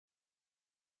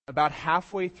about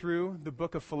halfway through the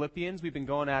book of Philippians. We've been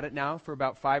going at it now for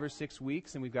about 5 or 6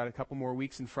 weeks, and we've got a couple more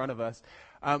weeks in front of us.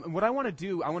 And what I want to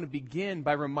do, I want to begin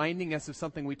by reminding us of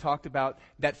something we talked about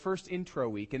that first intro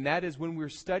week, and that is when we're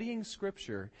studying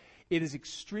Scripture, it is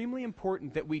extremely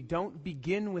important that we don't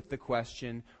begin with the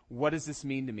question, what does this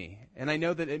mean to me? And I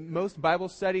know that in most Bible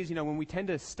studies, when we tend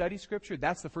to study Scripture,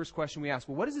 that's the first question we ask.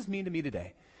 Well, what does this mean to me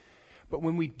today? But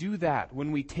when we do that,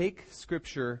 when we take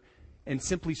Scripture and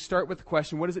simply start with the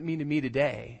question, what does it mean to me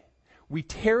today? We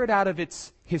tear it out of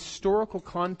its historical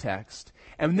context,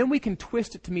 and then we can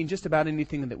twist it to mean just about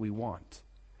anything that we want.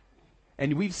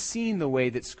 And we've seen the way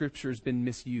that Scripture has been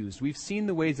misused. We've seen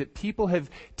the ways that people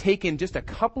have taken just a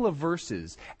couple of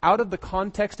verses out of the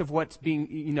context of what's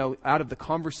being, out of the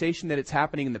conversation that it's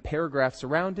happening in the paragraphs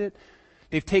around it.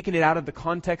 They've taken it out of the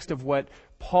context of what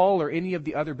Paul or any of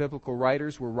the other biblical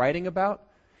writers were writing about.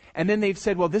 And then they've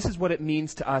said, well, this is what it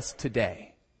means to us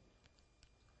today.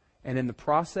 And in the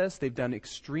process, they've done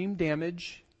extreme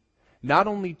damage, not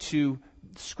only to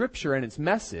Scripture and its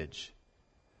message,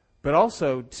 but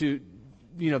also to,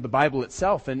 the Bible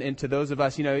itself. And to those of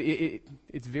us,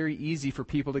 it's very easy for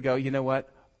people to go, you know what?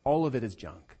 All of it is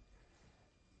junk.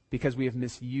 Because we have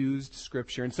misused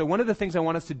Scripture. And so one of the things I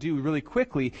want us to do really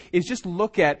quickly is just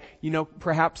look at,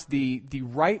 perhaps the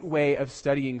right way of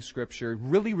studying Scripture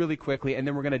really, really quickly, and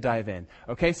then we're going to dive in.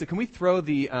 Okay, so can we throw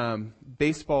the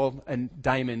baseball and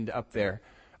diamond up there?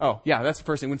 Oh, yeah, that's the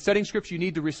first thing. When studying Scripture, you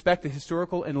need to respect the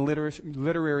historical and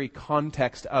literary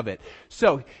context of it.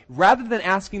 So rather than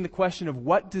asking the question of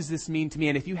what does this mean to me,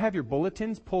 and if you have your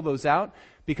bulletins, pull those out,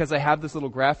 because I have this little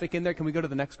graphic in there. Can we go to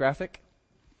the next graphic?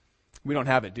 We don't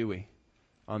have it, do we?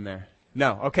 On there.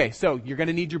 No. Okay, so you're going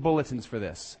to need your bulletins for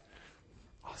this.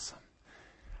 Awesome.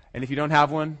 And if you don't have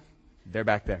one, they're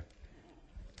back there.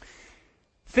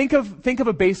 Think of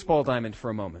a baseball diamond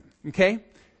for a moment, okay?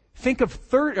 Think of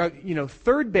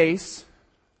third base.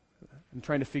 I'm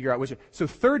trying to figure out which. So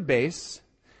third base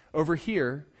over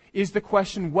here is the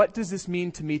question, what does this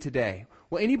mean to me today?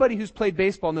 Well, anybody who's played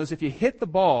baseball knows if you hit the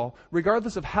ball,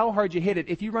 regardless of how hard you hit it,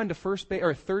 if you run to first base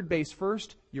or third base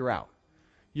first, you're out.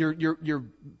 You're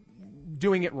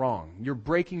doing it wrong. You're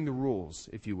breaking the rules,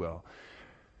 if you will.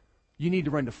 You need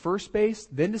to run to first base,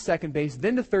 then to second base,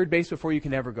 then to third base before you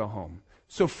can ever go home.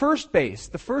 So first base,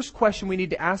 the first question we need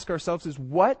to ask ourselves is,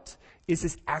 what is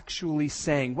this actually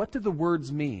saying? What do the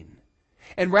words mean?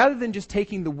 And rather than just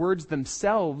taking the words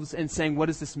themselves and saying, what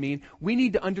does this mean? We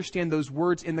need to understand those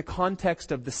words in the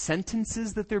context of the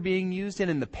sentences that they're being used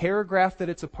in the paragraph that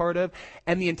it's a part of,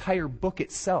 and the entire book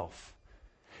itself.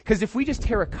 Because if we just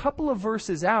tear a couple of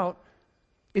verses out,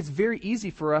 it's very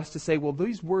easy for us to say, well,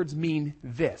 these words mean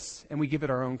this, and we give it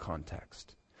our own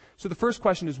context. So the first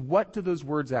question is, what do those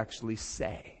words actually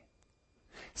say?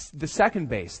 The second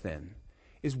base, then,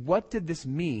 is what did this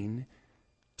mean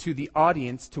to the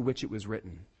audience to which it was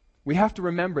written? We have to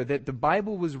remember that the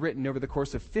Bible was written over the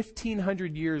course of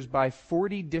 1,500 years by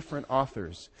 40 different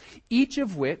authors, each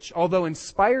of which, although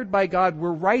inspired by God,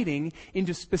 were writing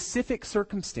into specific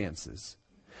circumstances.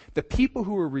 The people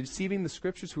who were receiving the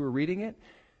Scriptures, who were reading it,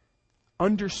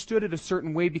 understood it a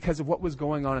certain way because of what was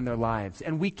going on in their lives.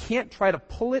 And we can't try to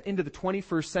pull it into the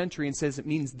 21st century and say it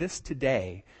means this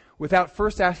today without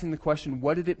first asking the question,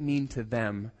 what did it mean to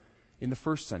them in the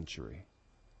first century?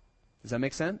 Does that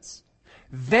make sense?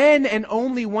 Then and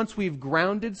only once we've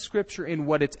grounded Scripture in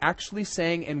what it's actually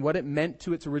saying and what it meant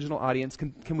to its original audience,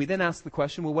 can we then ask the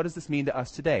question, well, what does this mean to us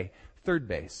today? Third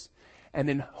base. And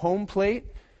then home plate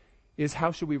is,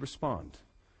 how should we respond?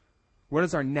 What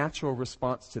is our natural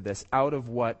response to this out of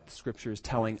what Scripture is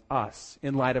telling us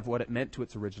in light of what it meant to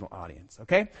its original audience?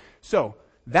 Okay? So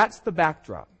that's the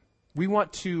backdrop. We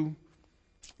want to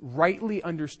rightly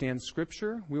understand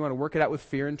Scripture. We want to work it out with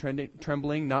fear and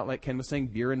trembling, not like Ken was saying,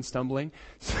 beer and stumbling.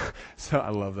 So I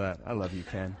love that. I love you,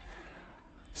 Ken.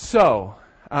 So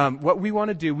what we want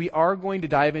to do, we are going to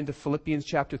dive into Philippians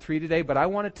chapter 3 today, but I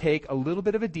want to take a little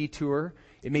bit of a detour.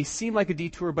 It may seem like a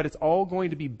detour, but it's all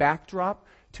going to be backdrop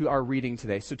to our reading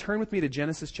today. So turn with me to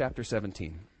Genesis chapter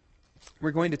 17.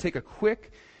 We're going to take a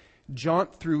quick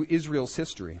jaunt through Israel's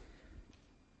history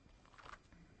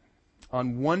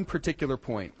on one particular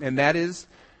point, and that is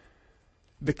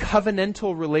the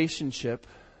covenantal relationship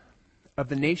of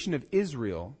the nation of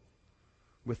Israel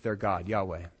with their God,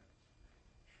 Yahweh.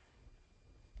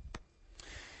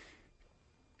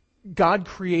 God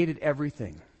created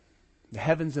everything. The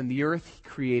heavens and the earth. He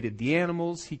created the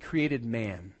animals. He created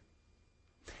man.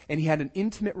 And he had an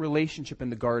intimate relationship in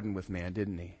the garden with man,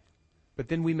 didn't he? But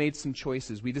then we made some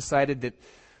choices. We decided that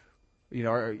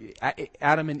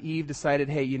Adam and Eve decided,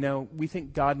 hey, we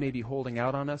think God may be holding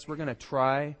out on us. We're going to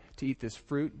try to eat this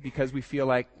fruit because we feel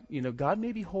like, God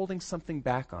may be holding something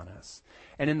back on us.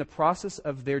 And in the process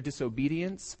of their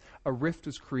disobedience, a rift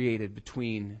was created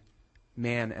between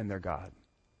man and their God.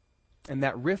 And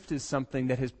that rift is something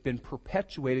that has been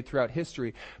perpetuated throughout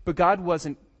history. But God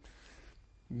wasn't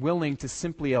willing to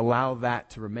simply allow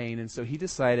that to remain. And so he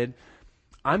decided,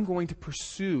 I'm going to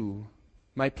pursue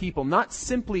my people, not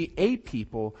simply a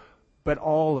people, but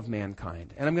all of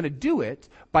mankind. And I'm going to do it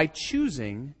by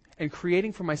choosing and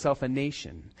creating for myself a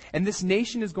nation. And this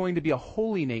nation is going to be a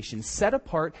holy nation, set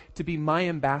apart to be my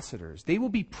ambassadors. They will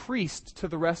be priests to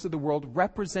the rest of the world,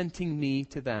 representing me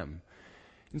to them.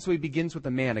 And so he begins with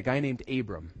a man, a guy named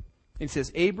Abram. And he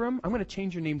says, Abram, I'm going to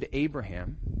change your name to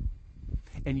Abraham,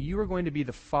 and you are going to be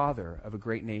the father of a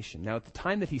great nation. Now, at the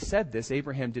time that he said this,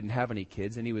 Abraham didn't have any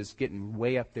kids, and he was getting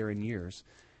way up there in years.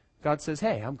 God says,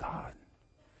 hey, I'm God.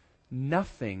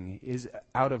 Nothing is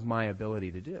out of my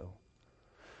ability to do.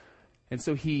 And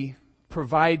so he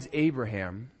provides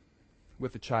Abraham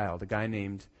with a child, a guy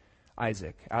named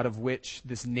Isaac, out of which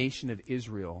this nation of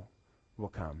Israel will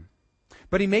come.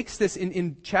 But he makes this,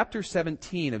 in chapter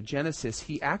 17 of Genesis,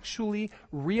 he actually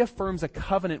reaffirms a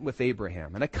covenant with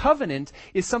Abraham. And a covenant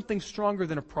is something stronger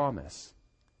than a promise.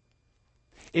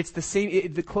 It's the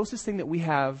same, the closest thing that we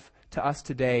have to us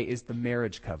today is the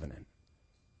marriage covenant.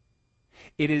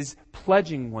 It is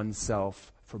pledging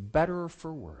oneself for better or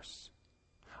for worse.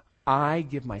 I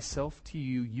give myself to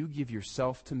you, you give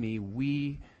yourself to me,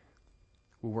 we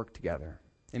will work together.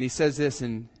 And he says this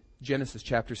in Genesis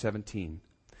chapter 17.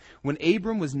 When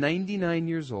Abram was 99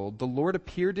 years old, the Lord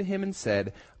appeared to him and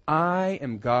said, I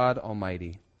am God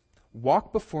Almighty.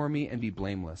 Walk before me and be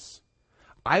blameless.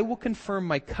 I will confirm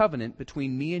my covenant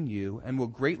between me and you and will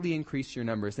greatly increase your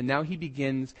numbers. And now he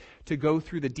begins to go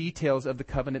through the details of the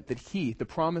covenant the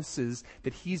promises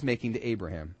that he's making to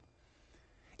Abraham.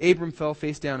 Abram fell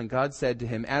face down and God said to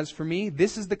him, as for me,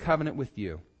 this is the covenant with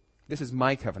you. This is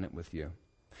my covenant with you.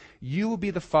 You will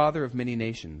be the father of many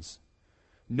nations.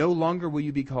 No longer will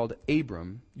you be called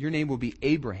Abram. Your name will be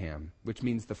Abraham, which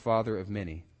means the father of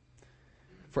many.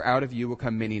 For out of you will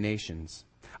come many nations.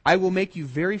 I will make you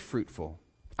very fruitful.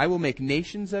 I will make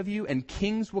nations of you, and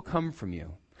kings will come from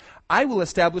you. I will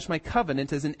establish my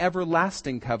covenant as an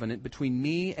everlasting covenant between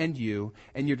me and you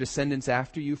and your descendants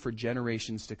after you for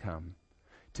generations to come,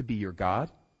 to be your God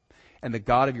and the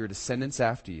God of your descendants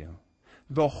after you.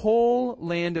 The whole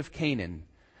land of Canaan,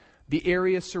 the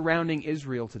area surrounding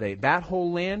Israel today, that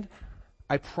whole land,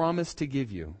 I promise to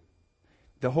give you.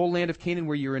 The whole land of Canaan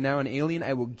where you are now an alien,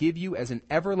 I will give you as an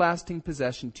everlasting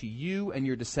possession to you and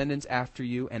your descendants after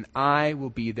you, and I will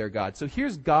be their God. So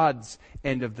here's God's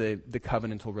end of the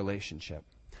covenantal relationship.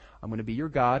 I'm going to be your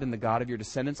God and the God of your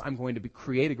descendants. I'm going to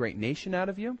create a great nation out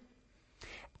of you.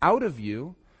 Out of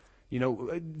you,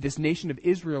 this nation of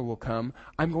Israel will come.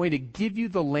 I'm going to give you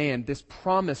the land, this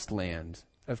promised land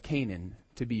of Canaan,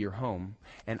 to be your home,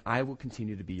 and I will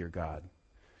continue to be your God.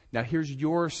 Now here's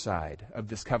your side of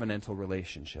this covenantal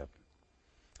relationship.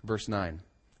 Verse 9.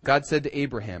 God said to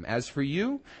Abraham, as for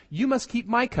you, you must keep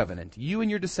my covenant, you and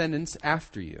your descendants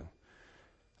after you,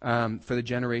 for the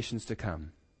generations to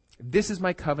come. This is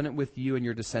my covenant with you and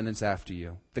your descendants after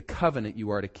you, the covenant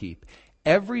you are to keep.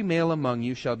 Every male among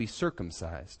you shall be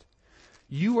circumcised.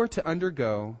 You are to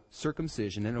undergo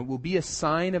circumcision, and it will be a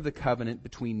sign of the covenant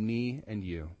between me and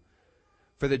you.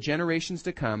 For the generations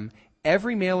to come,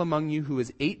 every male among you who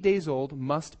is 8 days old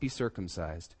must be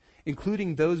circumcised,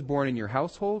 including those born in your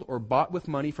household or bought with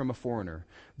money from a foreigner,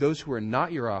 those who are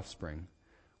not your offspring.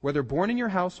 Whether born in your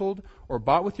household or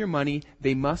bought with your money,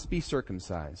 they must be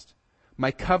circumcised.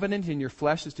 My covenant in your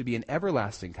flesh is to be an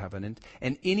everlasting covenant,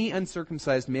 and any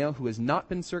uncircumcised male who has not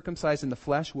been circumcised in the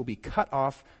flesh will be cut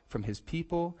off from his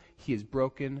people. He has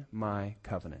broken my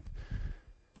covenant.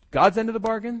 God's end of the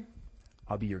bargain,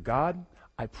 I'll be your God.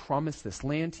 I promise this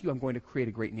land to you. I'm going to create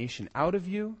a great nation out of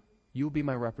you. You will be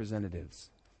my representatives.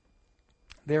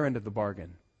 Their end of the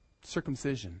bargain,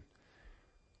 circumcision,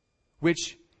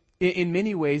 which in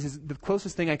many ways is the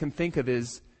closest thing I can think of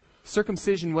is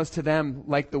circumcision was to them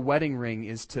like the wedding ring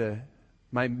is to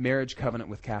my marriage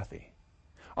covenant with Kathy.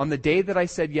 On the day that I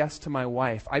said yes to my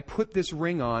wife, I put this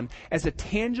ring on as a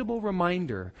tangible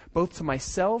reminder, both to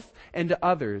myself and to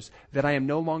others, that I am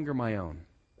no longer my own.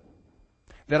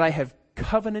 That I have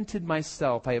covenanted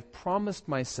myself, I have promised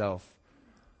myself,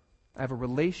 I have a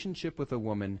relationship with a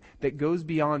woman that goes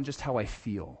beyond just how I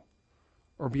feel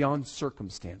or beyond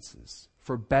circumstances,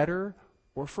 for better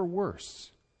or for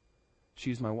worse.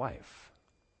 She's my wife.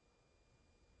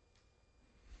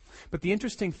 But the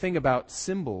interesting thing about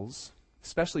symbols,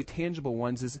 especially tangible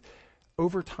ones, is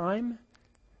over time,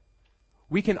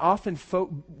 we can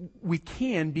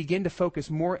begin to focus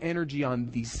more energy on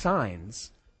these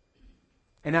signs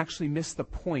and actually miss the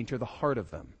point or the heart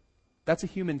of them. That's a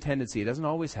human tendency. It doesn't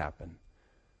always happen,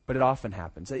 but it often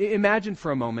happens. Imagine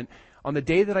for a moment, on the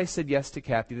day that I said yes to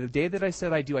Kathy, the day that I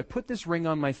said I do, I put this ring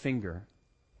on my finger,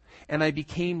 and I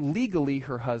became legally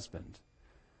her husband.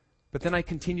 But then I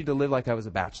continued to live like I was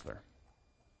a bachelor.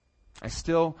 I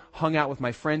still hung out with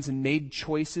my friends and made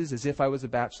choices as if I was a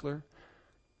bachelor.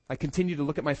 I continued to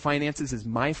look at my finances as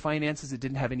my finances. It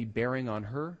didn't have any bearing on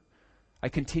her. I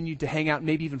continued to hang out,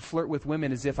 maybe even flirt with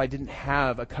women as if I didn't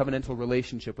have a covenantal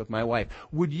relationship with my wife.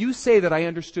 Would you say that I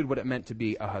understood what it meant to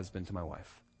be a husband to my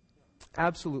wife?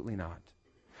 Absolutely not.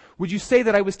 Would you say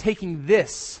that I was taking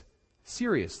this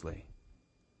seriously?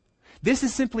 This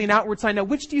is simply an outward sign. Now,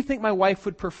 which do you think my wife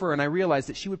would prefer? And I realized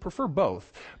that she would prefer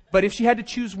both. But if she had to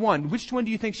choose one, which one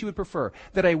do you think she would prefer?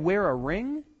 That I wear a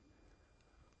ring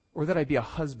or that I be a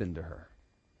husband to her?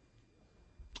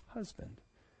 Husband.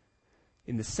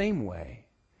 In the same way,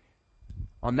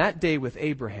 on that day with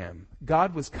Abraham,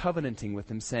 God was covenanting with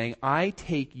him, saying, I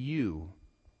take you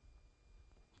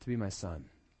to be my son.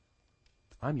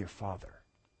 I'm your father.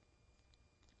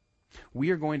 We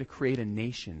are going to create a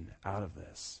nation out of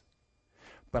this.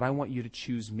 But I want you to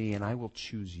choose me, and I will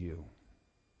choose you.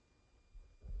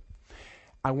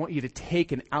 I want you to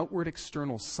take an outward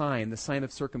external sign, the sign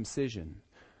of circumcision.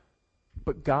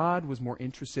 But God was more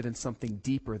interested in something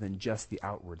deeper than just the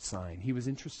outward sign. He was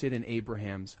interested in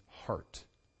Abraham's heart.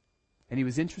 And he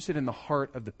was interested in the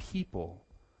heart of the people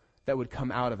that would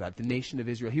come out of that, the nation of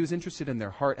Israel. He was interested in their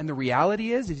heart. And the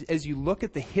reality is, as you look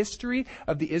at the history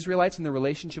of the Israelites and their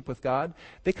relationship with God,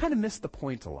 they kind of miss the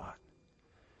point a lot.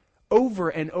 Over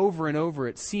and over and over,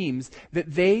 it seems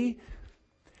that they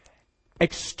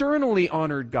externally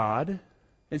honored God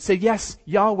and said, yes,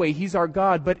 Yahweh, He's our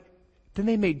God, but then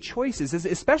they made choices,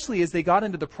 especially as they got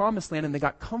into the promised land and they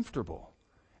got comfortable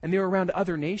and they were around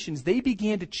other nations. They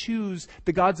began to choose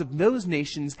the gods of those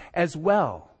nations as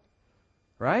well,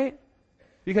 right?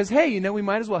 Because, hey, we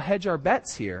might as well hedge our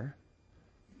bets here.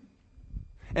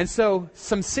 And so,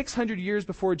 some 600 years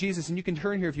before Jesus, and you can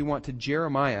turn here if you want to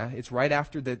Jeremiah. It's right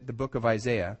after the book of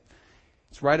Isaiah.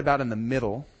 It's right about in the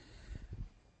middle.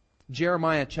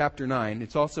 Jeremiah chapter 9.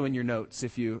 It's also in your notes.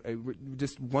 If you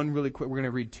just one really quick, we're going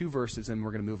to read 2 verses and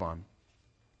we're going to move on.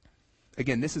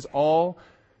 Again, this is all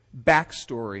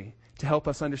backstory to help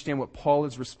us understand what Paul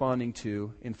is responding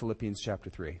to in Philippians chapter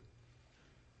 3.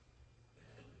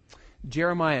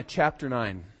 Jeremiah chapter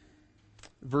 9,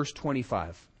 verse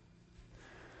 25.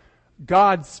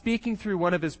 God, speaking through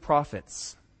one of his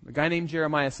prophets, a guy named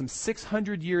Jeremiah, some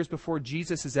 600 years before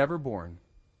Jesus is ever born,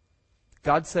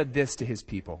 God said this to his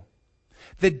people.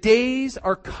 The days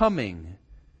are coming,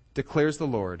 declares the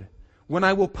Lord, when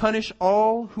I will punish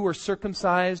all who are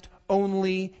circumcised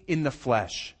only in the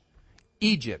flesh.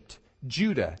 Egypt,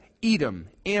 Judah, Edom,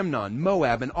 Ammon,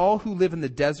 Moab, and all who live in the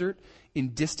desert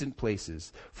in distant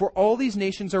places. For all these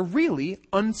nations are really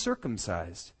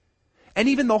uncircumcised. And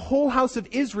even the whole house of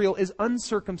Israel is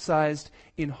uncircumcised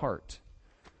in heart.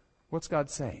 What's God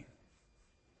saying?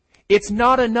 It's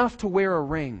not enough to wear a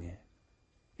ring.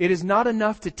 It is not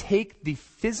enough to take the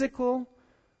physical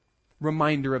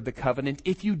reminder of the covenant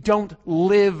if you don't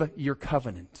live your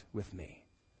covenant with me.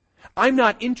 I'm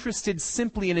not interested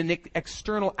simply in an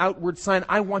external outward sign.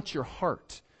 I want your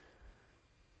heart.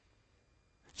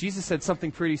 Jesus said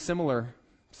something pretty similar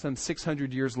some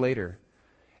 600 years later.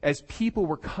 As people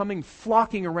were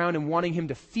flocking around and wanting him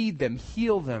to feed them,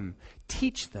 heal them,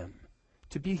 teach them,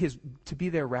 to be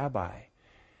their rabbi.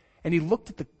 And he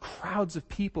looked at the crowds of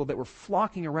people that were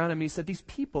flocking around him and he said, these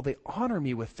people, they honor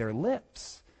me with their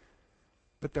lips,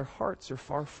 but their hearts are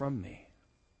far from me.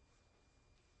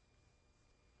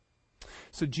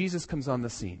 So Jesus comes on the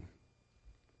scene.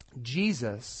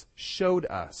 Jesus showed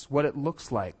us what it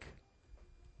looks like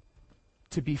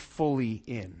to be fully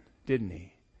in, didn't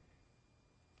he?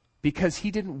 Because he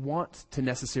didn't want to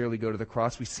necessarily go to the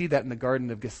cross. We see that in the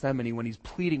Garden of Gethsemane when he's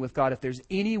pleading with God, if there's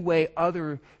any way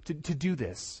other to do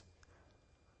this,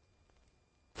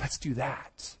 let's do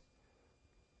that.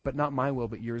 But not my will,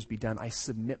 but yours be done. I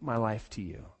submit my life to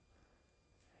you.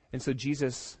 And so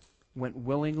Jesus went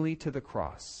willingly to the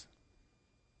cross,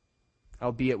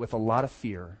 albeit with a lot of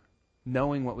fear,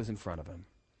 knowing what was in front of him.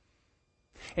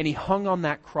 And he hung on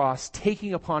that cross,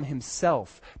 taking upon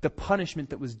himself the punishment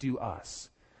that was due us.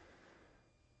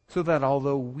 So that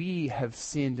although we have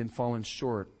sinned and fallen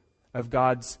short of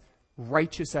God's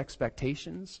righteous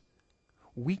expectations,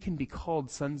 we can be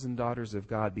called sons and daughters of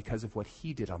God because of what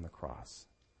he did on the cross.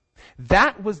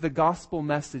 That was the gospel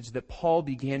message that Paul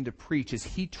began to preach as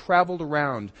he traveled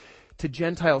around to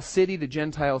Gentile city to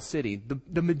Gentile city.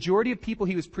 The majority of people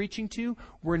he was preaching to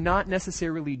were not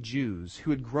necessarily Jews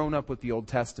who had grown up with the Old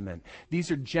Testament.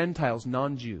 These are Gentiles,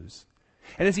 non-Jews.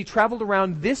 And as he traveled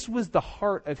around, this was the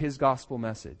heart of his gospel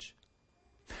message.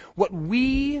 What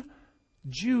we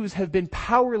Jews have been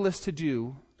powerless to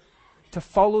do, to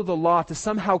follow the law, to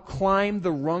somehow climb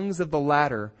the rungs of the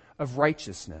ladder of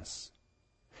righteousness,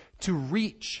 to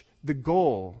reach the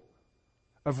goal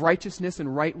of righteousness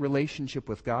and right relationship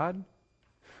with God,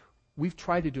 we've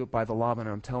tried to do it by the law, but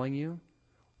I'm telling you,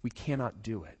 we cannot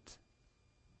do it.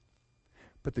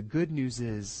 But the good news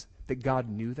is that God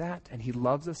knew that, and He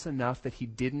loves us enough that He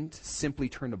didn't simply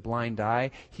turn a blind eye.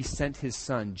 He sent His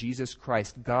Son, Jesus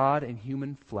Christ, God in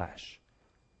human flesh,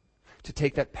 to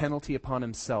take that penalty upon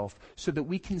Himself so that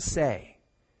we can say,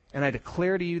 and I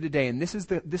declare to you today, and this is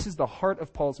the heart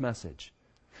of Paul's message,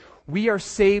 we are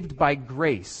saved by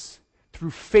grace through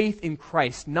faith in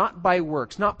Christ, not by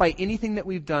works, not by anything that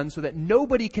we've done, so that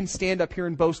nobody can stand up here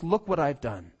and boast, look what I've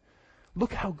done.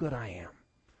 Look how good I am.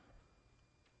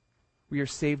 We are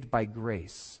saved by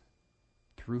grace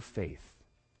through faith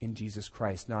in Jesus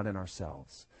Christ, not in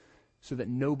ourselves, so that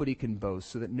nobody can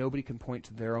boast, so that nobody can point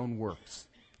to their own works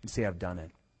and say, I've done it.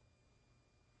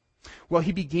 Well,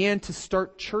 he began to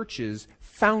start churches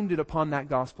founded upon that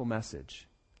gospel message.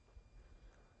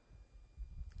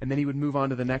 And then he would move on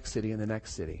to the next city and the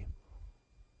next city.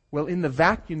 Well, in the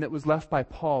vacuum that was left by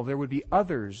Paul, there would be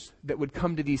others that would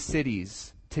come to these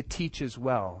cities to teach as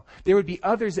well. There would be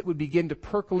others that would begin to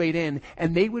percolate in,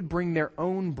 and they would bring their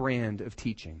own brand of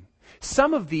teaching.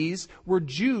 Some of these were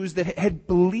Jews that had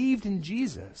believed in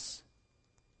Jesus,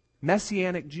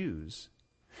 Messianic Jews,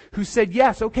 who said,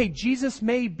 yes, okay, Jesus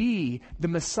may be the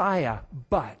Messiah,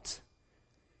 but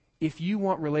if you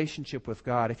want relationship with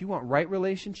God, if you want right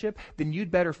relationship, then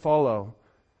you'd better follow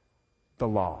the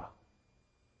law.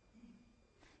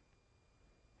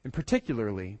 And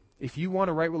particularly, if you want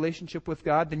a right relationship with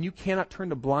God, then you cannot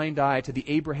turn a blind eye to the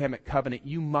Abrahamic covenant.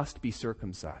 You must be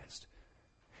circumcised.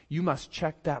 You must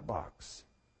check that box.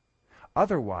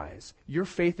 Otherwise, your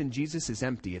faith in Jesus is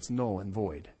empty. It's null and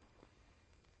void.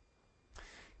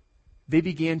 They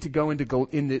began to go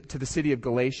into the city of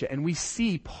Galatia, and we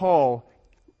see Paul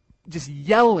just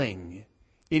yelling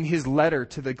in his letter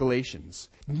to the Galatians.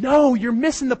 No, you're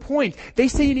missing the point. They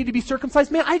say you need to be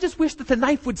circumcised. Man, I just wish that the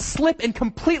knife would slip and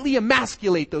completely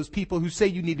emasculate those people who say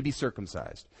you need to be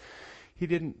circumcised. He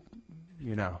didn't,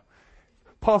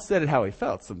 Paul said it how he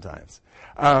felt sometimes.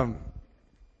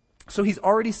 So he's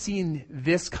already seen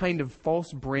this kind of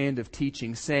false brand of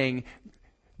teaching saying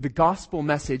the gospel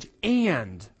message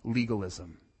and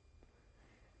legalism.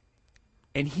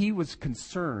 And he was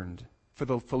concerned for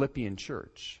the Philippian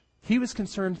church. He was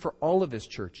concerned for all of his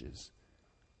churches.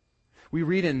 We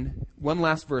read in one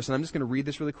last verse, and I'm just going to read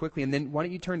this really quickly, and then why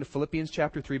don't you turn to Philippians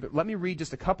chapter 3, but let me read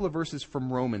just a couple of verses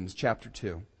from Romans chapter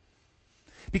 2.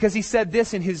 Because he said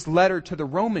this in his letter to the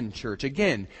Roman church,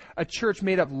 again, a church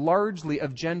made up largely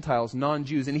of Gentiles,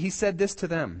 non-Jews, and he said this to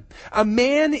them, a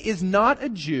man is not a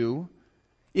Jew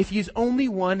if he is only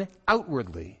one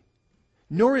outwardly,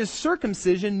 nor is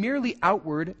circumcision merely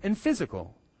outward and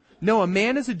physical. No, a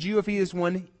man is a Jew if he is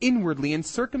one inwardly, and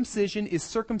circumcision is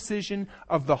circumcision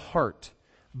of the heart,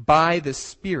 by the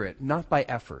Spirit, not by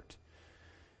effort,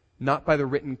 not by the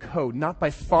written code, not by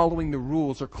following the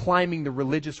rules or climbing the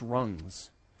religious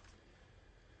rungs.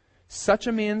 Such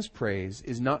a man's praise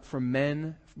is not from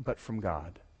men, but from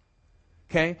God.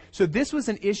 Okay? So this was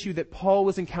an issue that Paul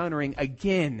was encountering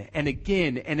again and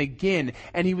again and again,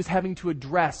 and he was having to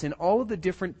address in all of the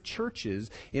different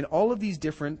churches, in all of these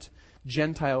different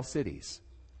Gentile cities.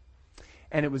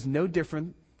 And it was no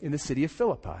different in the city of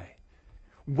Philippi.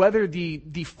 Whether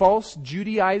the false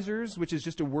Judaizers, which is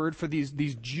just a word for these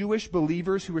Jewish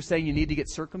believers who were saying you need to get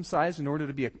circumcised in order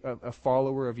to be a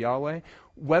follower of Yahweh,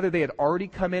 whether they had already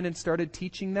come in and started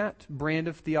teaching that brand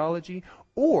of theology,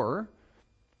 or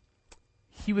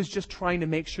he was just trying to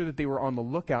make sure that they were on the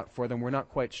lookout for them, we're not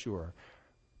quite sure.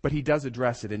 But he does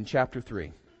address it in chapter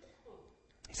 3.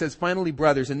 He says, finally,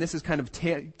 brothers, and this is kind of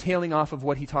tailing off of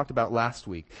what he talked about last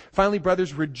week. Finally,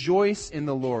 brothers, rejoice in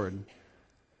the Lord.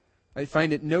 I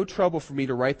find it no trouble for me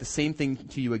to write the same thing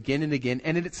to you again and again,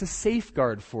 and it's a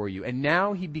safeguard for you. And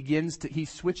now he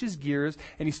switches gears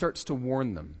and he starts to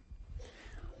warn them.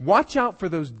 Watch out for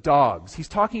those dogs. He's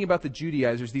talking about the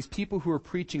Judaizers, these people who are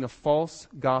preaching a false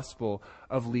gospel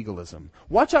of legalism.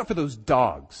 Watch out for those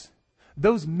dogs,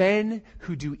 those men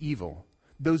who do evil,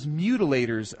 those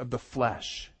mutilators of the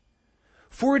flesh.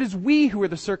 For it is we who are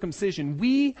the circumcision,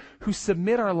 we who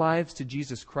submit our lives to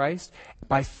Jesus Christ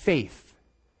by faith,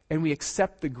 and we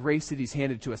accept the grace that He's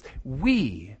handed to us.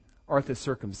 We are the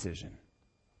circumcision.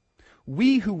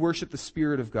 We who worship the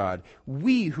Spirit of God,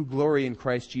 we who glory in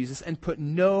Christ Jesus and put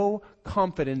no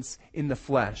confidence in the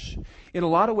flesh. In a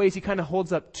lot of ways, he kind of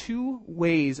holds up two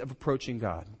ways of approaching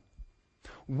God.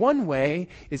 One way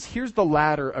is, here's the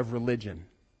ladder of religion.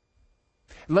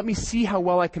 Let me see how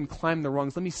well I can climb the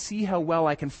rungs. Let me see how well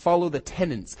I can follow the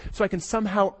tenets so I can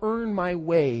somehow earn my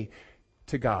way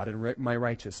to God and my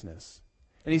righteousness.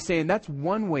 And he's saying that's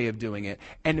one way of doing it.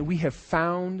 And we have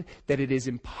found that it is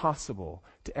impossible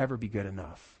to ever be good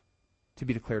enough to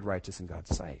be declared righteous in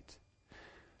God's sight.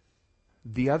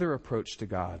 The other approach to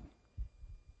God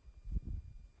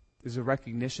is a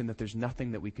recognition that there's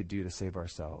nothing that we could do to save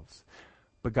ourselves.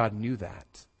 But God knew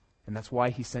that. And that's why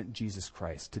he sent Jesus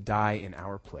Christ to die in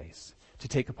our place, to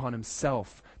take upon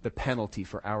himself the penalty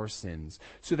for our sins,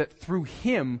 so that through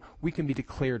him we can be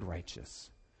declared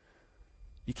righteous.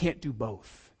 You can't do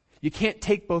both. You can't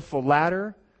take both the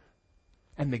ladder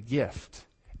and the gift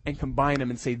and combine them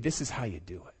and say, this is how you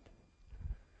do it.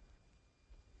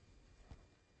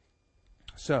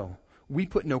 So, we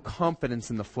put no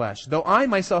confidence in the flesh, though I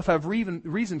myself have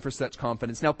reason for such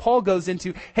confidence. Now, Paul goes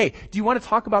into, hey, do you want to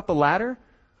talk about the ladder?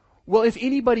 Well, if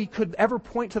anybody could ever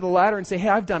point to the ladder and say, hey,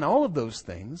 I've done all of those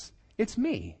things, it's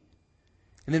me.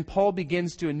 And then Paul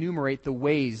begins to enumerate the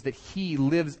ways that he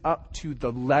lives up to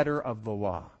the letter of the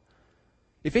law.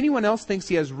 If anyone else thinks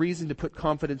he has reason to put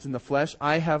confidence in the flesh,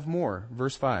 I have more.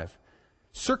 Verse 5.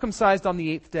 Circumcised on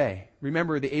the 8th day.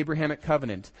 Remember the Abrahamic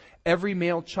covenant. Every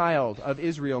male child of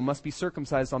Israel must be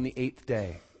circumcised on the 8th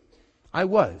day. I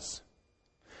was.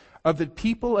 Of the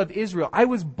people of Israel, I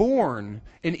was born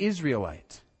an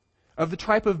Israelite. Of the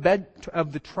tribe of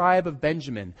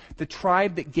Benjamin, the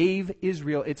tribe that gave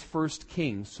Israel its first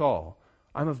king, Saul.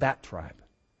 I'm of that tribe.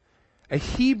 A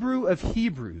Hebrew of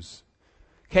Hebrews.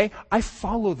 Okay? I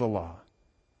follow the law.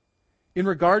 In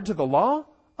regard to the law,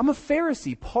 I'm a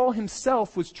Pharisee. Paul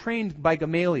himself was trained by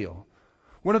Gamaliel,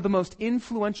 one of the most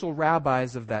influential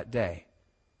rabbis of that day.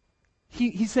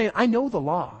 He's saying, I know the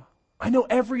law. I know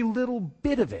every little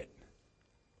bit of it.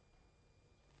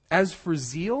 As for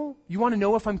zeal, you want to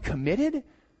know if I'm committed?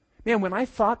 Man, when I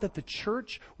thought that the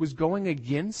church was going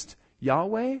against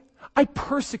Yahweh, I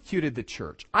persecuted the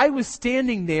church. I was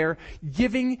standing there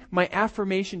giving my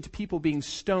affirmation to people being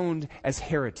stoned as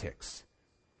heretics.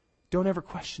 Don't ever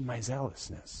question my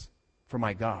zealousness for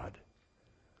my God.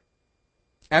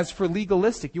 As for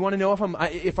legalistic, you want to know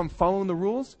if I'm following the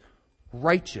rules?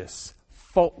 Righteous,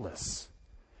 faultless.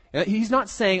 He's not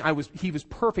saying he was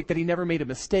perfect, that he never made a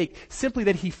mistake, simply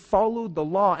that he followed the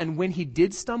law, and when he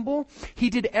did stumble, he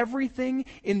did everything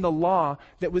in the law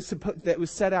that was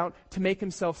set out to make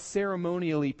himself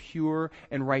ceremonially pure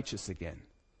and righteous again.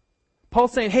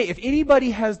 Paul's saying, hey, if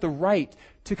anybody has the right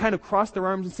to kind of cross their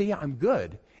arms and say, yeah, I'm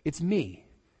good, it's me.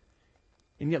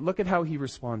 And yet look at how he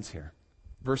responds here.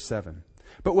 Verse 7.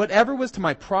 But whatever was to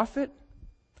my profit,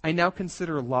 I now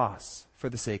consider loss for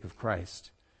the sake of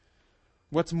Christ.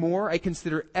 What's more, I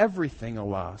consider everything a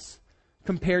loss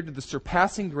compared to the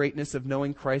surpassing greatness of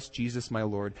knowing Christ Jesus my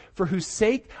Lord, for whose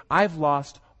sake I've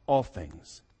lost all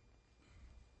things.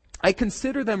 I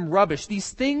consider them rubbish,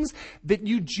 these things that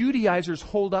you Judaizers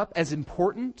hold up as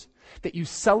important, that you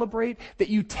celebrate, that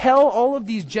you tell all of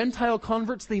these Gentile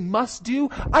converts they must do.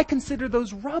 I consider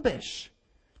those rubbish,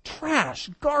 trash,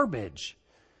 garbage.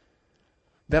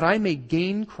 That I may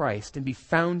gain Christ and be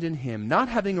found in him, not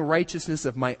having a righteousness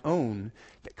of my own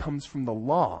that comes from the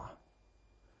law,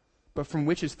 but from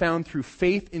which is found through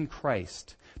faith in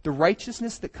Christ, the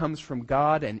righteousness that comes from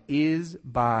God and is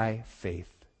by faith.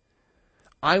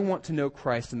 I want to know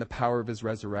Christ and the power of his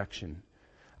resurrection.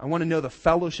 I want to know the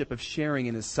fellowship of sharing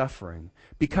in his suffering,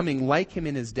 becoming like him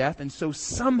in his death, and so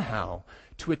somehow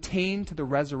to attain to the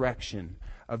resurrection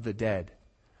of the dead.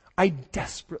 I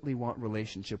desperately want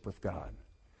relationship with God.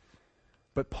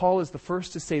 But Paul is the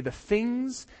first to say the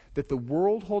things that the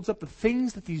world holds up, the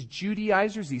things that these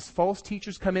Judaizers, these false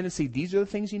teachers come in and say, these are the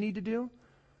things you need to do.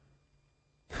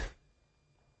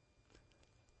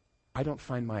 I don't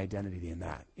find my identity in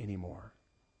that anymore.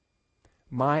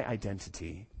 My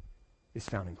identity is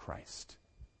found in Christ.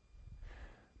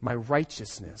 My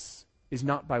righteousness is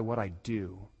not by what I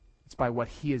do, it's by what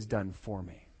he has done for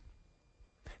me.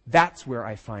 That's where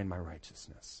I find my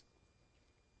righteousness.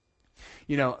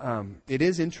 You know, it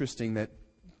is interesting that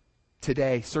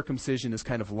today circumcision has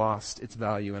kind of lost its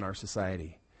value in our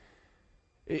society.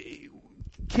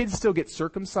 Kids still get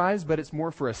circumcised, but it's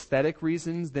more for aesthetic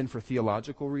reasons than for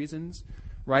theological reasons,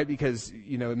 right? Because,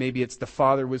 you know, maybe it's the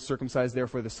father was circumcised,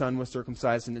 therefore the son was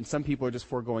circumcised, and then some people are just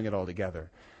foregoing it altogether.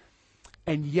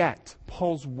 And yet,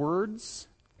 Paul's words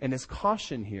and his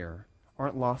caution here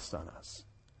aren't lost on us.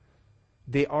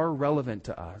 They are relevant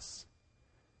to us.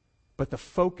 but the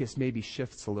focus maybe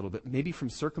shifts a little bit, maybe from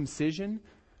circumcision,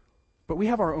 but we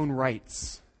have our own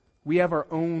rights. We have our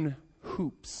own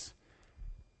hoops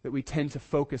that we tend to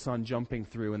focus on jumping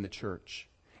through in the church.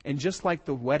 And just like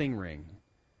the wedding ring,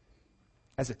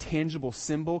 as a tangible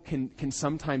symbol, can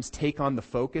sometimes take on the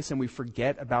focus and we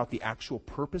forget about the actual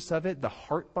purpose of it, the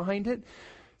heart behind it.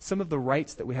 Some of the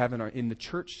rights that we have in the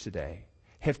church today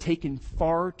have taken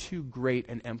far too great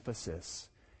an emphasis,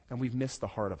 and we've missed the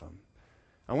heart of them.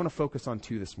 I want to focus on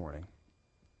two this morning.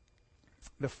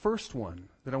 The first one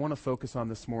that I want to focus on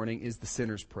this morning is the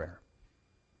sinner's prayer.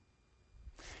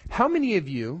 How many of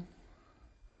you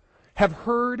have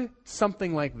heard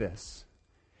something like this?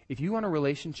 If you want a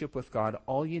relationship with God,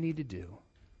 all you need to do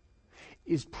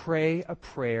is pray a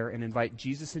prayer and invite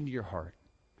Jesus into your heart,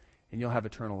 and you'll have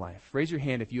eternal life. Raise your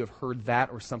hand if you have heard that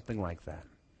or something like that.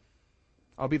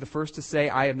 I'll be the first to say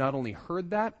I have not only heard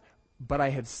that, but I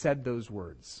have said those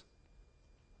words,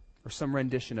 or some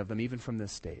rendition of them, even from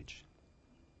this stage.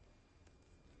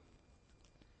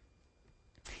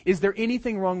 Is there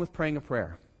anything wrong with praying a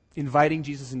prayer, inviting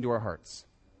Jesus into our hearts?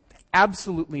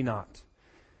 Absolutely not.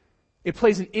 It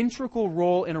plays an integral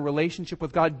role in a relationship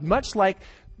with God, much like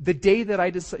the day that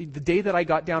I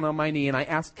got down on my knee and I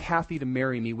asked Kathy to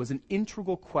marry me was an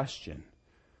integral question.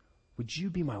 Would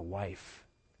you be my wife?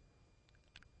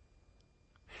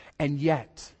 And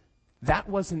yet, that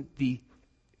wasn't the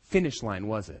finish line,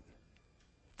 was it?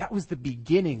 That was the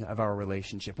beginning of our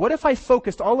relationship. What if I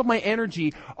focused all of my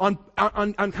energy on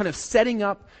kind of setting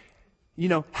up,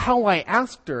 how I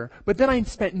asked her, but then I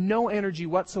spent no energy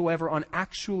whatsoever on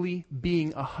actually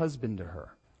being a husband to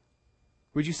her?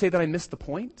 Would you say that I missed the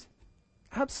point?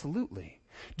 Absolutely.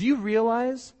 Do you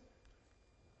realize,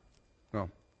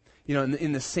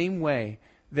 in the same way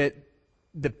that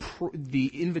the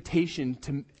invitation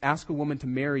to ask a woman to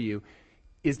marry you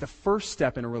is the first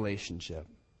step in a relationship,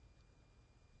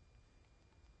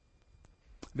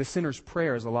 the sinner's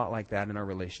prayer is a lot like that in our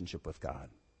relationship with God.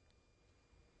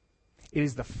 It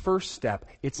is the first step.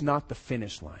 It's not the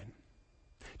finish line.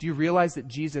 Do you realize that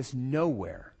Jesus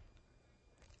nowhere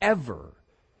ever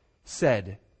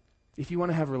said, if you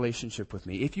want to have a relationship with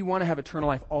me, if you want to have eternal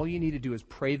life, all you need to do is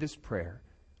pray this prayer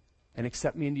and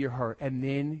accept me into your heart, and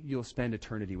then you'll spend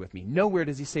eternity with me. Nowhere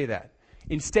does he say that.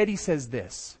 Instead, he says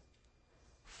this: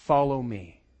 follow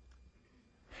me.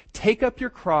 Take up your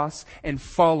cross and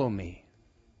follow me.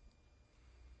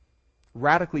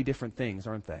 Radically different things,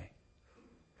 aren't they?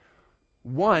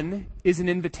 One is an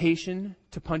invitation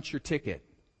to punch your ticket,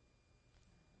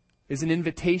 is an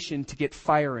invitation to get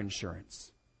fire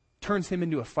insurance. Turns him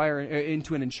into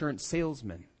an insurance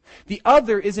salesman. The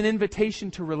other is an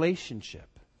invitation to relationship.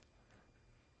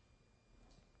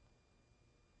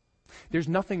 There's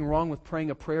nothing wrong with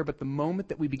praying a prayer, but the moment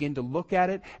that we begin to look at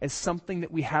it as something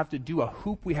that we have to do, a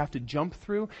hoop we have to jump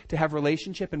through to have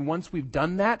relationship, and once we've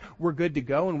done that, we're good to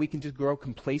go and we can just grow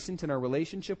complacent in our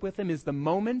relationship with Him, is the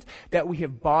moment that we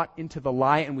have bought into the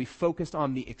lie and we focused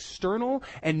on the external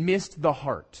and missed the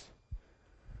heart.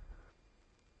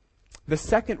 The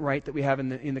second rite that we have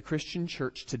in the Christian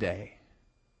church today,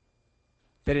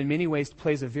 that in many ways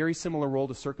plays a very similar role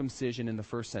to circumcision in the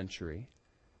first century,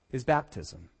 is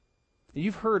baptism.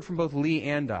 You've heard from both Lee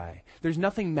and I. There's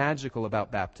nothing magical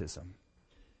about baptism.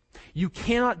 You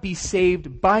cannot be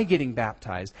saved by getting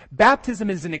baptized. Baptism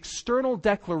is an external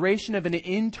declaration of an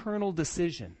internal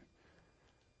decision.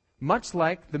 Much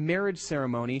like the marriage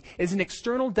ceremony is an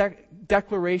external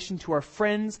declaration to our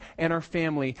friends and our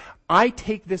family. I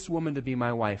take this woman to be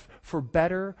my wife, for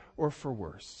better or for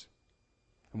worse.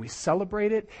 And we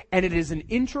celebrate it, and it is an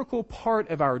integral part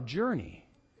of our journey.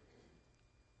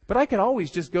 But I could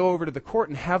always just go over to the court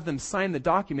and have them sign the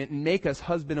document and make us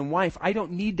husband and wife. I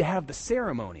don't need to have the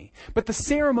ceremony. But the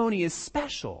ceremony is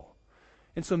special.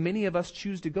 And so many of us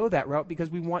choose to go that route because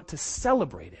we want to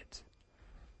celebrate it.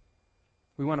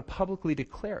 We want to publicly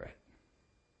declare it.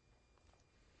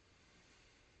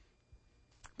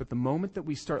 But the moment that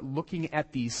we start looking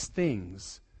at these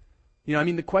things,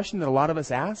 the question that a lot of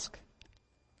us ask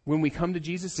when we come to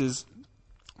Jesus is,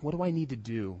 what do I need to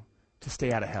do to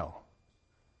stay out of hell?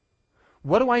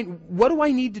 What do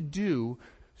I need to do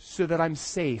so that I'm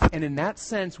safe? And in that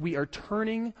sense, we are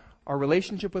turning our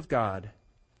relationship with God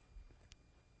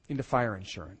into fire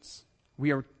insurance.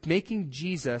 We are making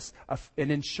Jesus an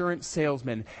insurance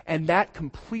salesman, and that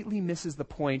completely misses the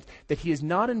point that He is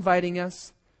not inviting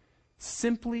us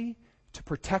simply to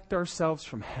protect ourselves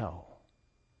from hell.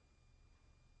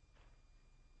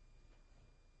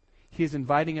 He is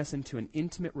inviting us into an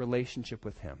intimate relationship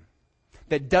with Him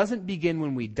that doesn't begin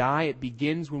when we die. It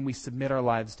begins when we submit our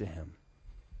lives to Him.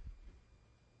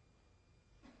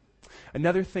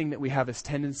 Another thing that we have this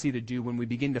tendency to do when we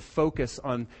begin to focus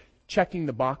on checking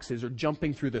the boxes or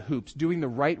jumping through the hoops, doing the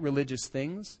right religious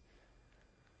things,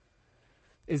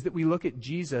 is that we look at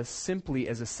Jesus simply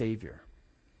as a Savior.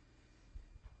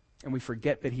 And we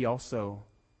forget that He also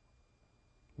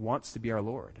wants to be our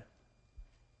Lord.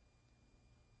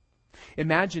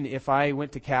 Imagine if I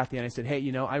went to Kathy and I said,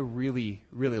 hey, I really,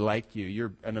 really like you.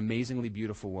 You're an amazingly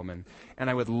beautiful woman. And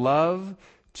I would love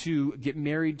to get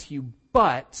married to you,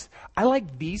 but I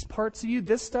like these parts of you,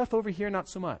 this stuff over here, not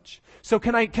so much. So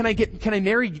can I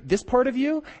marry this part of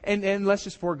you? And let's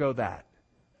just forego that.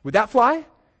 Would that fly?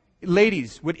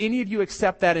 Ladies, would any of you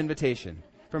accept that invitation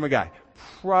from a guy?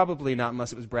 Probably not,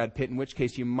 unless it was Brad Pitt, in which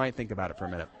case you might think about it for a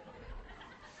minute.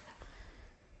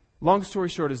 Long story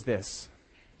short is this.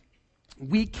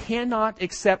 We cannot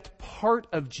accept part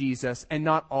of Jesus and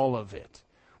not all of it.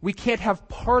 We can't have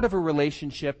part of a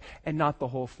relationship and not the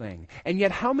whole thing. And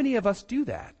yet, how many of us do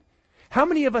that? How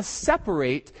many of us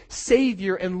separate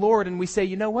Savior and Lord and we say,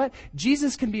 you know what?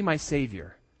 Jesus can be my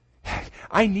Savior.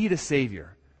 I need a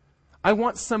Savior. I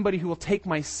want somebody who will take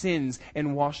my sins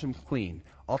and wash them clean.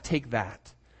 I'll take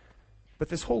that. But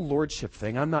this whole lordship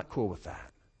thing, I'm not cool with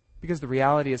that. Because the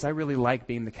reality is I really like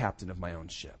being the captain of my own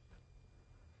ship.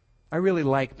 I really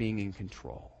like being in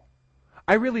control.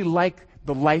 I really like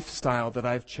the lifestyle that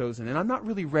I've chosen, and I'm not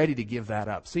really ready to give that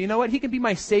up. So you know what? He can be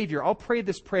my Savior. I'll pray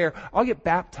this prayer. I'll get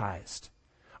baptized.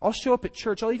 I'll show up at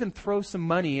church. I'll even throw some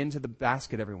money into the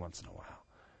basket every once in a while.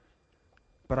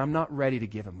 But I'm not ready to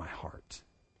give Him my heart.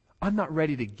 I'm not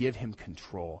ready to give Him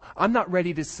control. I'm not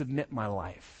ready to submit my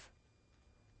life.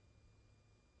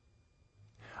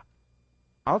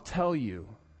 I'll tell you,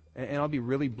 and I'll be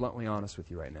really bluntly honest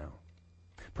with you right now.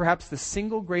 Perhaps the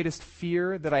single greatest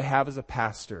fear that I have as a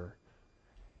pastor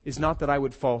is not that I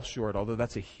would fall short, although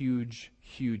that's a huge,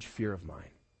 huge fear of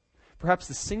mine. Perhaps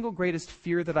the single greatest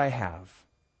fear that I have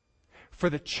for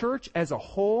the church as a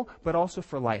whole, but also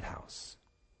for Lighthouse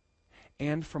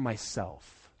and for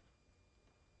myself,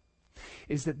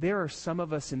 is that there are some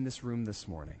of us in this room this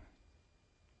morning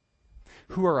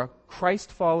who are a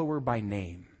Christ follower by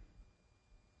name.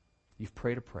 You've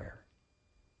prayed a prayer.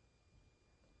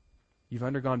 You've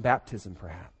undergone baptism,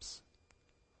 perhaps.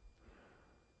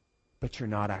 But you're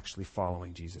not actually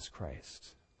following Jesus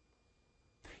Christ.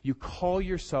 You call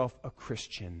yourself a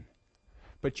Christian,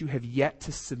 but you have yet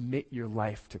to submit your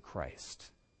life to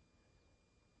Christ.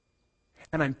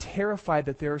 And I'm terrified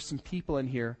that there are some people in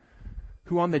here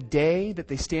who on the day that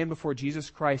they stand before Jesus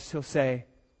Christ, He'll say,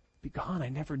 "Begone, I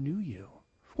never knew you."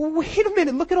 Well, wait a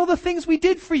minute, look at all the things we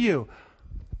did for you.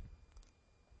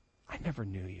 I never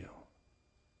knew you.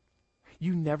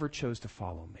 You never chose to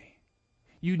follow me.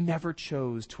 You never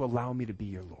chose to allow me to be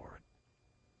your Lord.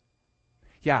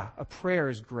 Yeah, a prayer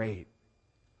is great.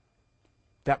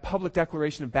 That public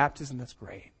declaration of baptism, that's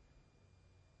great.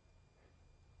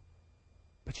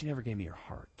 But you never gave me your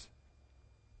heart.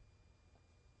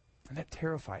 And that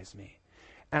terrifies me.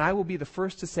 And I will be the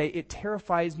first to say it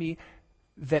terrifies me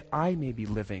that I may be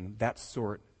living that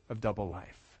sort of double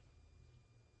life.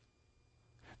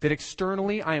 That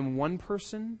externally I am one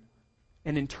person,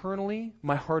 and internally,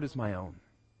 my heart is my own.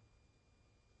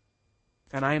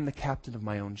 And I am the captain of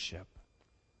my own ship.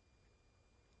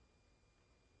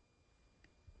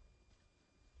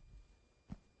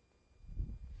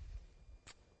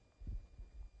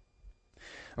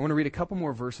 I want to read a couple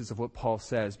more verses of what Paul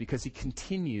says because he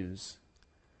continues.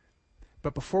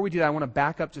 But before we do that, I want to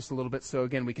back up just a little bit so,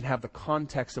 again, we can have the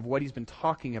context of what he's been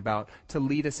talking about to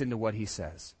lead us into what he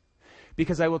says.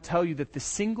 Because I will tell you that the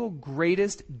single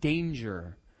greatest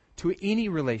danger to any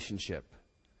relationship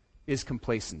is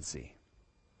complacency.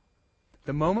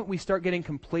 The moment we start getting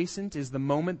complacent is the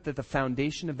moment that the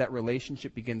foundation of that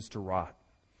relationship begins to rot.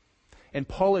 And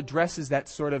Paul addresses that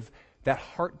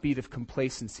heartbeat of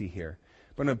complacency here.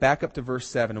 But I'm going to back up to verse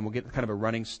 7 and we'll get kind of a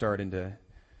running start into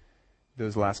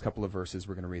those last couple of verses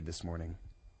we're going to read this morning.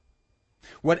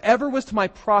 Whatever was to my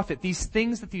profit, these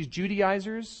things that these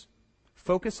Judaizers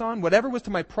focus on, whatever was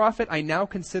to my profit, I now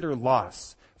consider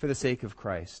loss for the sake of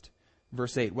Christ.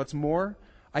 Verse 8, what's more,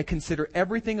 I consider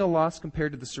everything a loss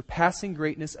compared to the surpassing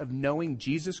greatness of knowing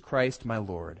Jesus Christ my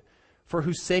Lord, for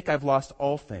whose sake I've lost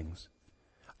all things.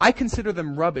 I consider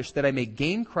them rubbish that I may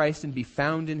gain Christ and be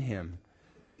found in Him,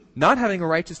 not having a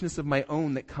righteousness of my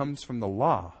own that comes from the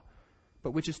law,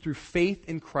 but which is through faith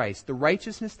in Christ, the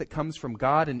righteousness that comes from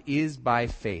God and is by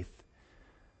faith.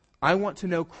 I want to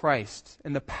know Christ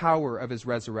and the power of His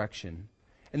resurrection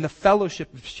and the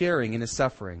fellowship of sharing in His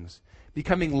sufferings,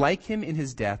 becoming like Him in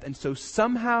His death, and so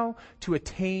somehow to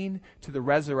attain to the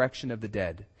resurrection of the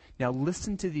dead. Now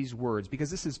listen to these words,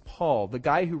 because this is Paul, the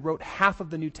guy who wrote half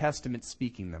of the New Testament,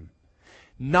 speaking them.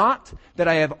 Not that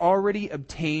I have already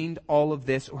obtained all of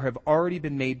this or have already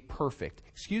been made perfect.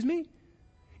 Excuse me?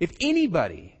 If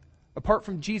anybody, apart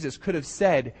from Jesus, could have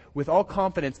said with all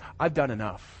confidence, I've done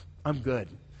enough. I'm good.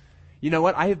 You know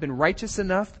what? I have been righteous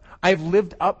enough. I have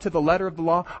lived up to the letter of the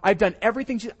law. I've done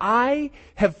everything. I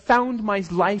have found my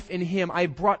life in Him.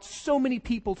 I've brought so many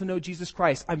people to know Jesus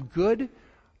Christ. I'm good.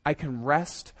 I can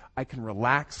rest. I can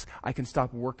relax. I can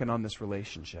stop working on this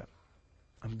relationship.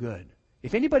 I'm good.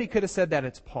 If anybody could have said that,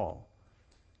 it's Paul.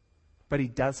 But he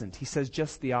doesn't. He says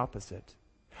just the opposite.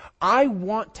 I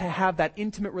want to have that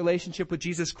intimate relationship with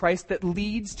Jesus Christ that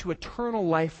leads to eternal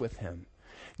life with Him.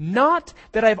 Not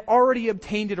that I've already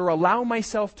obtained it or allow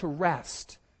myself to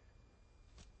rest.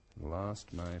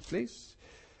 Lost my place.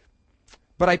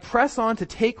 But I press on to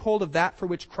take hold of that for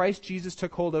which Christ Jesus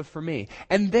took hold of for me.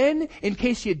 And then, in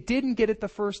case you didn't get it the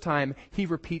first time, he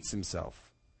repeats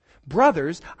himself.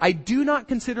 Brothers, I do not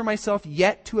consider myself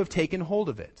yet to have taken hold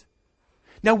of it.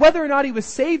 Now, whether or not he was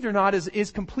saved or not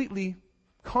is completely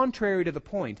contrary to the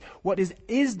point. What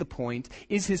is the point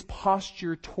is his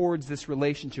posture towards this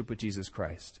relationship with Jesus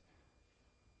Christ.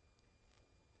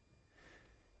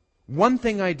 One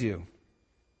thing I do,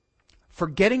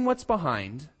 forgetting what's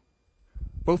behind,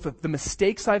 both the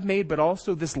mistakes I've made, but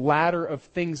also this ladder of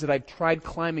things that I've tried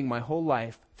climbing my whole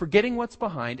life, forgetting what's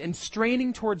behind and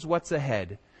straining towards what's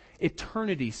ahead,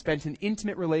 eternity spent in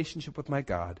intimate relationship with my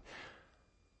God,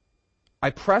 I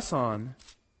press on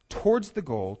towards the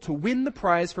goal to win the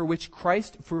prize for which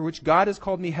God has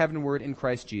called me heavenward in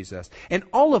Christ Jesus. And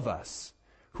all of us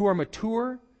who are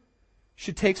mature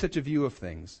should take such a view of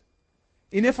things.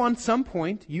 And if on some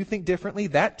point you think differently,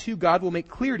 that too God will make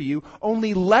clear to you.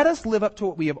 Only let us live up to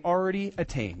what we have already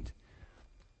attained.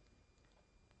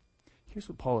 Here's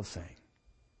what Paul is saying.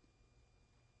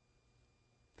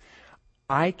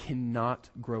 I cannot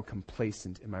grow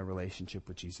complacent in my relationship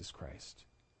with Jesus Christ.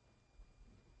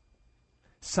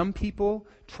 Some people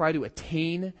try to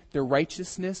attain their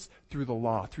righteousness through the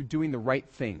law, through doing the right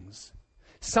things.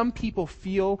 Some people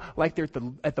feel like they're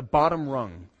at the bottom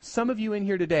rung. Some of you in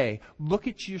here today look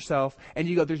at yourself and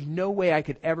you go, there's no way I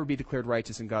could ever be declared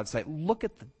righteous in God's sight. Look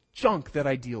at the junk that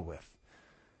I deal with.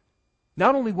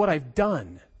 Not only what I've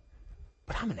done,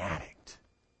 but I'm an addict.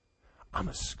 I'm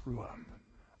a screw-up.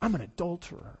 I'm an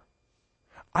adulterer.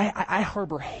 I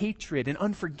harbor hatred and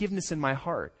unforgiveness in my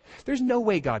heart. There's no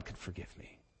way God could forgive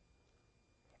me.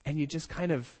 And you just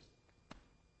kind of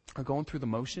are going through the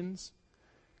motions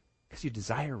because you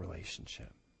desire a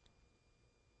relationship.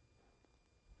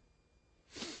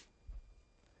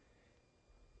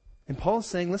 And Paul's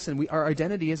saying, listen, our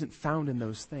identity isn't found in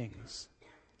those things.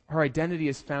 Our identity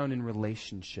is found in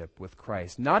relationship with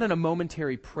Christ. Not in a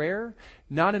momentary prayer,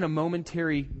 not in a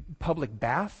momentary public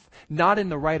bath, not in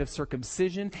the rite of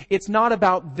circumcision. It's not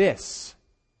about this.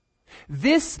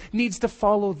 This needs to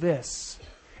follow this.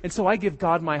 And so I give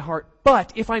God my heart.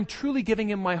 But if I'm truly giving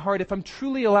Him my heart, if I'm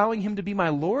truly allowing Him to be my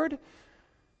Lord,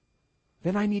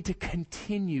 then I need to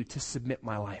continue to submit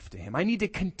my life to Him. I need to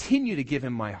continue to give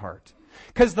Him my heart.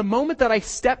 Because the moment that I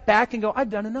step back and go, I've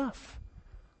done enough.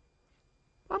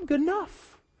 I'm good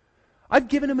enough. I've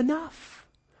given Him enough,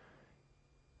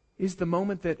 is the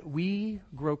moment that we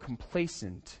grow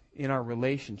complacent in our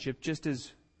relationship, just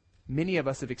as many of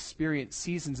us have experienced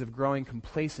seasons of growing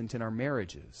complacent in our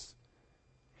marriages,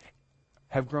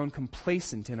 have grown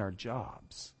complacent in our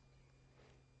jobs,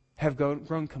 have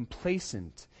grown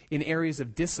complacent in areas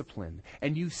of discipline,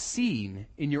 and you've seen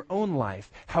in your own life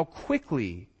how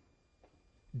quickly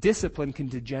discipline can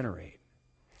degenerate,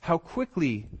 how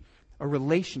quickly a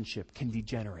relationship can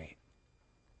degenerate.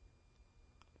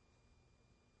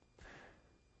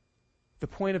 The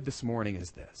point of this morning is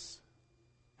this.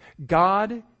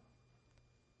 God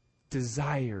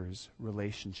desires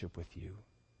relationship with you.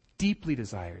 Deeply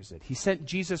desires it. He sent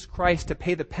Jesus Christ to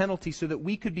pay the penalty so that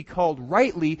we could be called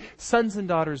rightly sons and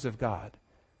daughters of God.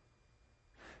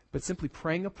 But simply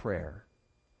praying a prayer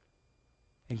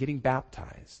and getting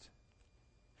baptized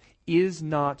is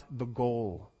not the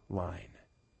goal line.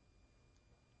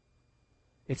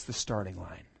 It's the starting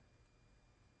line.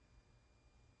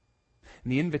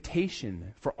 And the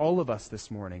invitation for all of us this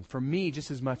morning, for me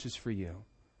just as much as for you,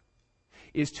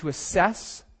 is to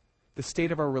assess the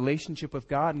state of our relationship with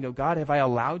God and go, God, have I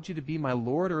allowed you to be my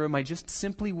Lord, or am I just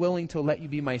simply willing to let you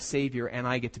be my Savior and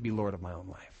I get to be Lord of my own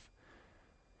life?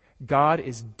 God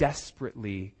is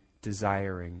desperately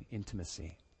desiring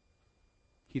intimacy.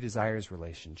 He desires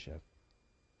relationship.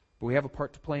 But we have a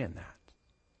part to play in that.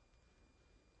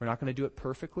 We're not going to do it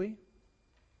perfectly.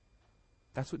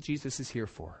 That's what Jesus is here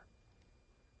for.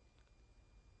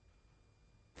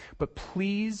 But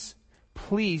please,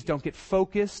 please don't get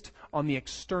focused on the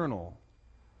external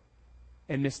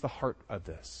and miss the heart of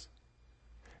this.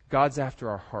 God's after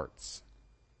our hearts.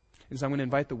 And so I'm going to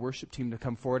invite the worship team to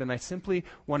come forward, and I simply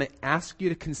want to ask you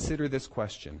to consider this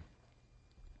question.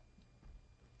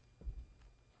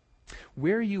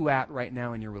 Where are you at right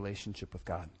now in your relationship with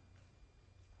God?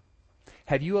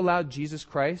 Have you allowed Jesus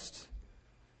Christ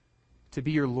to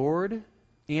be your Lord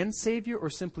and Savior, or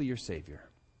simply your Savior?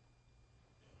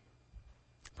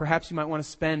 Perhaps you might want to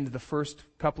spend the first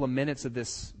couple of minutes of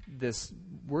this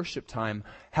worship time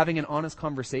having an honest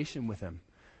conversation with Him.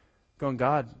 Going,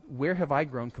 God, where have I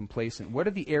grown complacent? What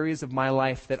are the areas of my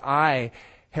life that I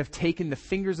have taken the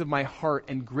fingers of my heart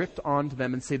and gripped onto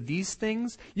them and said, these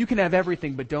things, you can have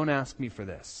everything, but don't ask me for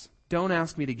this. Don't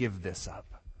ask me to give this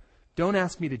up. Don't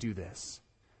ask me to do this.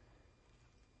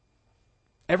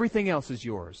 Everything else is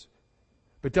yours,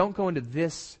 but don't go into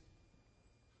this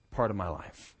part of my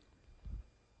life.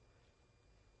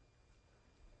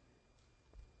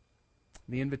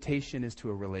 The invitation is to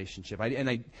a relationship.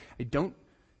 I don't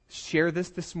share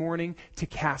this morning to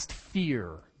cast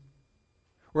fear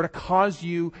or to cause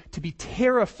you to be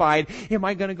terrified, am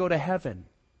I going to go to heaven?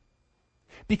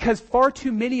 Because far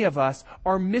too many of us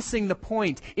are missing the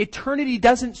point. Eternity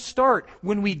doesn't start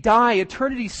when we die.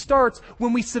 Eternity starts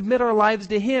when we submit our lives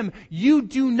to Him. You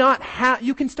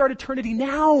can start eternity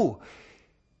now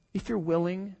if you're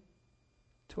willing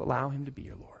to allow Him to be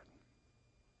your Lord.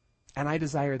 And I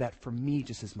desire that for me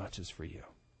just as much as for you.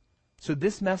 So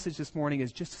this message this morning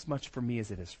is just as much for me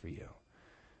as it is for you.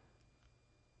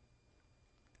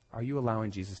 Are you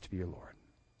allowing Jesus to be your Lord?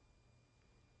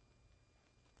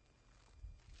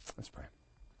 Let's pray.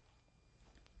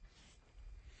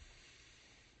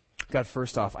 God,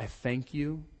 first off, I thank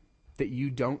you that you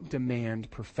don't demand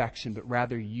perfection, but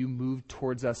rather you moved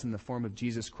towards us in the form of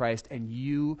Jesus Christ, and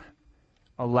you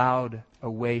allowed a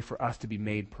way for us to be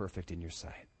made perfect in your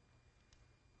sight.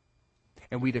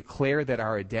 And we declare that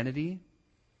our identity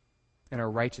and our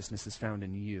righteousness is found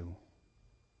in you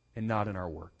and not in our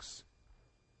works.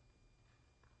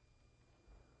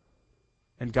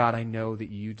 And God, I know that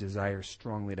you desire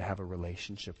strongly to have a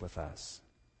relationship with us.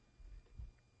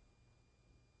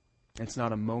 It's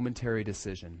not a momentary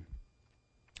decision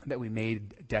that we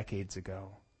made decades ago,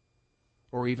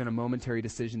 or even a momentary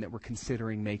decision that we're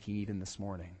considering making even this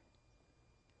morning.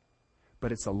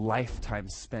 But it's a lifetime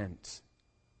spent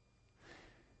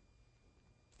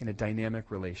in a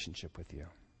dynamic relationship with you.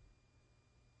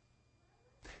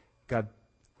 God,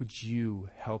 would you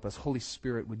help us? Holy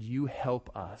Spirit, would you help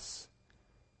us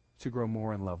to grow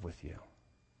more in love with you?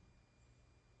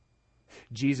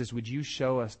 Jesus, would you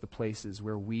show us the places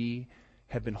where we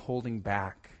have been holding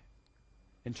back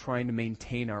and trying to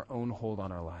maintain our own hold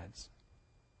on our lives?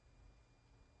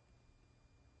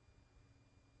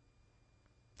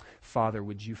 Father,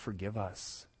 would you forgive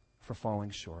us for falling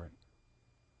short?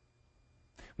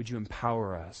 Would you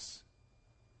empower us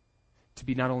to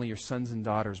be not only your sons and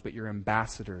daughters, but your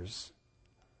ambassadors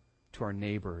to our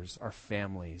neighbors, our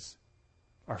families,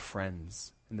 our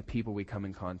friends, and the people we come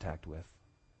in contact with?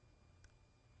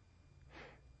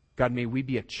 God, may we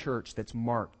be a church that's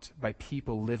marked by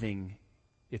people living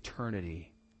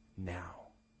eternity now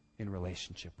in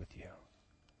relationship with you.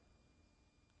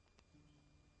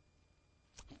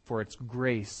 For it's by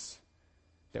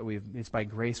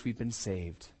grace we've been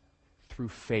saved through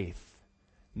faith,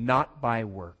 not by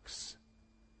works,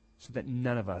 so that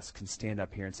none of us can stand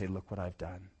up here and say, look what I've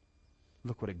done.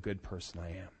 Look what a good person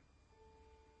I am.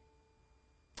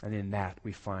 And in that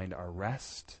we find our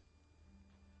rest.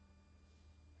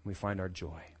 We find our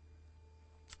joy.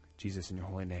 Jesus, in your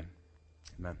holy name,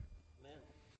 amen.